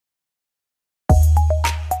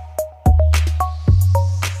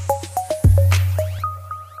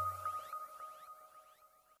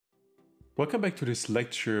Welcome back to this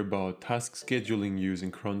lecture about task scheduling using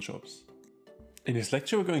cron jobs. In this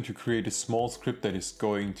lecture we're going to create a small script that is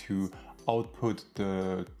going to output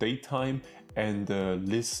the datetime and the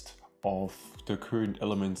list of the current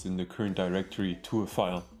elements in the current directory to a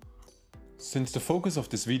file. Since the focus of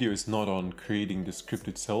this video is not on creating the script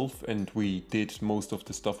itself, and we did most of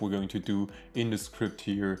the stuff we're going to do in the script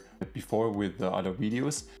here before with the other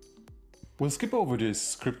videos, we'll skip over this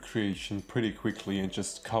script creation pretty quickly and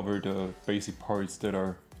just cover the basic parts that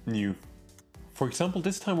are new. For example,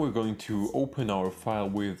 this time we're going to open our file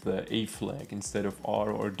with a flag instead of R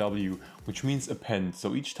or W, which means append.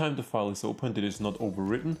 So each time the file is opened, it is not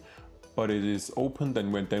overwritten, but it is opened,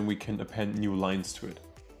 and then we can append new lines to it.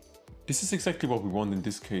 This is exactly what we want in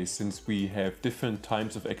this case, since we have different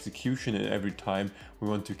times of execution, and every time we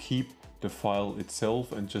want to keep the file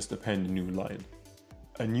itself and just append a new line.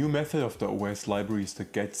 A new method of the OS library is the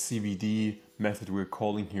getCVD method we're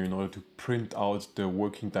calling here in order to print out the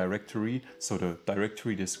working directory, so the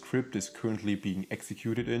directory the script is currently being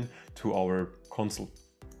executed in, to our console.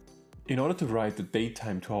 In order to write the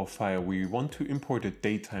datetime to our file, we want to import a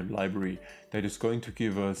datetime library that is going to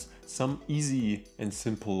give us some easy and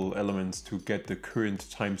simple elements to get the current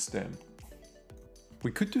timestamp. We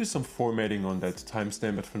could do some formatting on that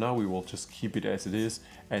timestamp, but for now we will just keep it as it is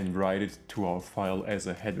and write it to our file as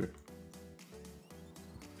a header.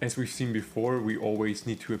 As we've seen before, we always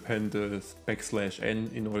need to append the \n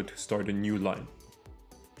in order to start a new line.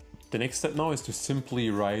 The next step now is to simply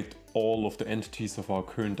write all of the entities of our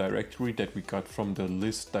current directory that we got from the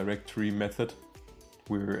list directory method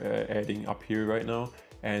we're adding up here right now,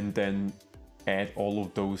 and then add all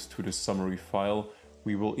of those to the summary file.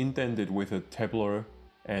 We will indent it with a tabular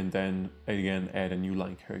and then again add a new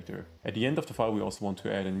line character. At the end of the file we also want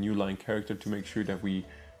to add a new line character to make sure that we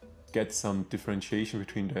get some differentiation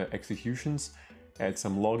between the executions, add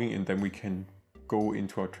some logging, and then we can go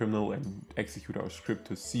into our terminal and execute our script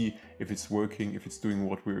to see if it's working, if it's doing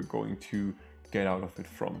what we're going to get out of it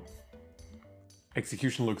from.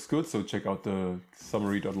 Execution looks good, so check out the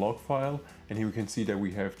summary.log file, and here we can see that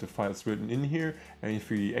we have the files written in here, and if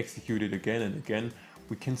we execute it again and again,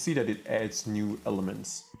 we can see that it adds new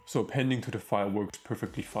elements. So appending to the file works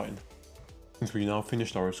perfectly fine. Since we now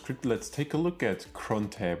finished our script, let's take a look at cron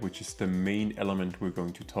tab, which is the main element we're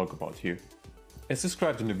going to talk about here. As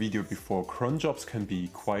described in the video before, cron jobs can be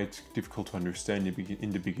quite difficult to understand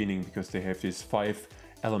in the beginning because they have these 5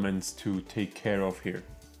 elements to take care of here.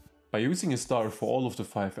 By using a star for all of the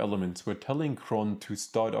 5 elements, we're telling cron to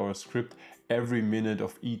start our script every minute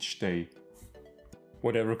of each day.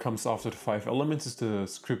 Whatever comes after the 5 elements is the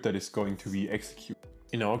script that is going to be executed.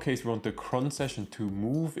 In our case, we want the cron session to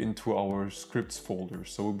move into our scripts folder.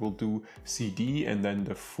 So we will do cd and then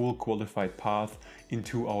the full qualified path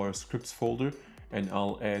into our scripts folder, and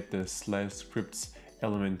I'll add the /scripts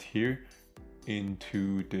element here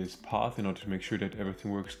into this path in order to make sure that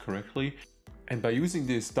everything works correctly. And by using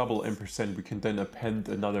this $&, we can then append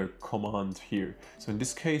another command here. So in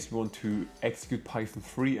this case, we want to execute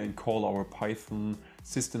Python3 and call our Python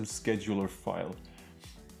system scheduler file.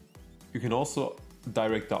 You can also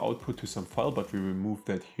direct the output to some file, but we remove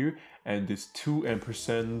that here. And this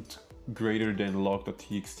 $2 greater than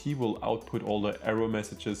log.txt will output all the error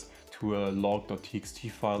messages to a log.txt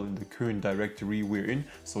file in the current directory we're in.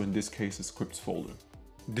 So in this case, the scripts folder.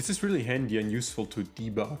 This is really handy and useful to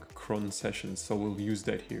debug cron sessions, so we'll use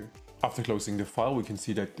that here. After closing the file, we can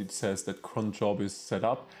see that it says that cron job is set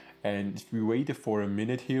up, and if we wait for a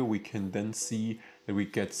minute here, we can then see that we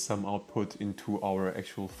get some output into our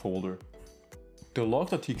actual folder. The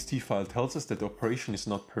log.txt file tells us that the operation is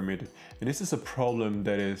not permitted, and this is a problem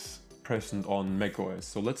that is present on macOS.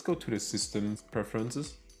 So let's go to the system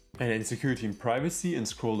preferences, and then security and privacy, and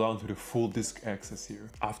scroll down to the full disk access here.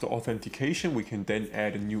 After authentication, we can then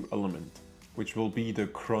add a new element, which will be the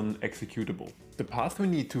cron executable. The path we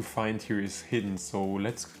need to find here is hidden, so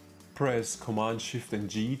let's press Command Shift and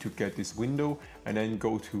G to get this window, and then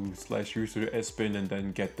go to /user sbin and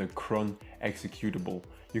then get the cron executable.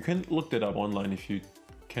 You can look that up online if you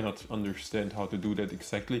cannot understand how to do that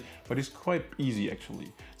exactly, but it's quite easy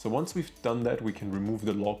actually. So once we've done that, we can remove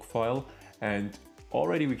the log file, and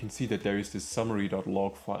already we can see that there is this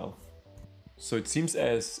summary.log file. So it seems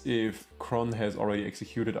as if cron has already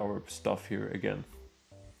executed our stuff here again.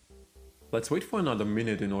 Let's wait for another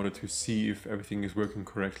minute in order to see if everything is working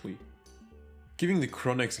correctly. Giving the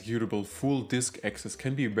cron executable full disk access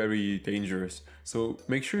can be very dangerous, so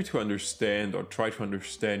make sure to understand or try to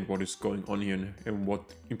understand what is going on here and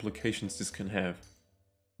what implications this can have.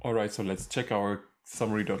 Alright, so let's check our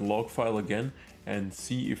summary.log file again and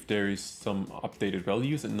see if there is some updated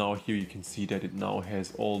values. And now here you can see that it now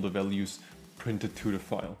has all the values printed to the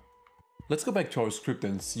file. Let's go back to our script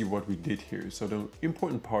and see what we did here. So the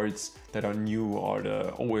important parts that are new are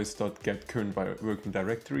the os.get current working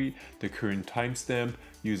directory, the current timestamp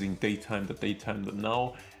using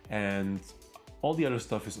datetime.now, and all the other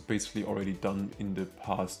stuff is basically already done in the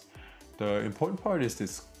past. The important part is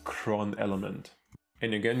this cron element.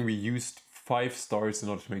 And again, we used 5 stars in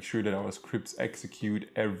order to make sure that our scripts execute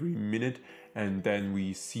every minute, and then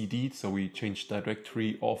we cd'd, so we changed the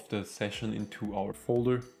directory of the session into our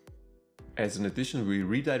folder. As an addition, we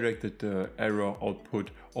redirected the error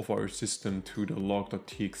output of our system to the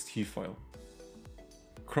log.txt file.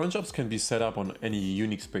 Cron jobs can be set up on any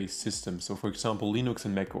Unix-based system, so for example Linux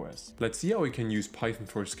and macOS. Let's see how we can use Python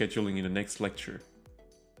for scheduling in the next lecture.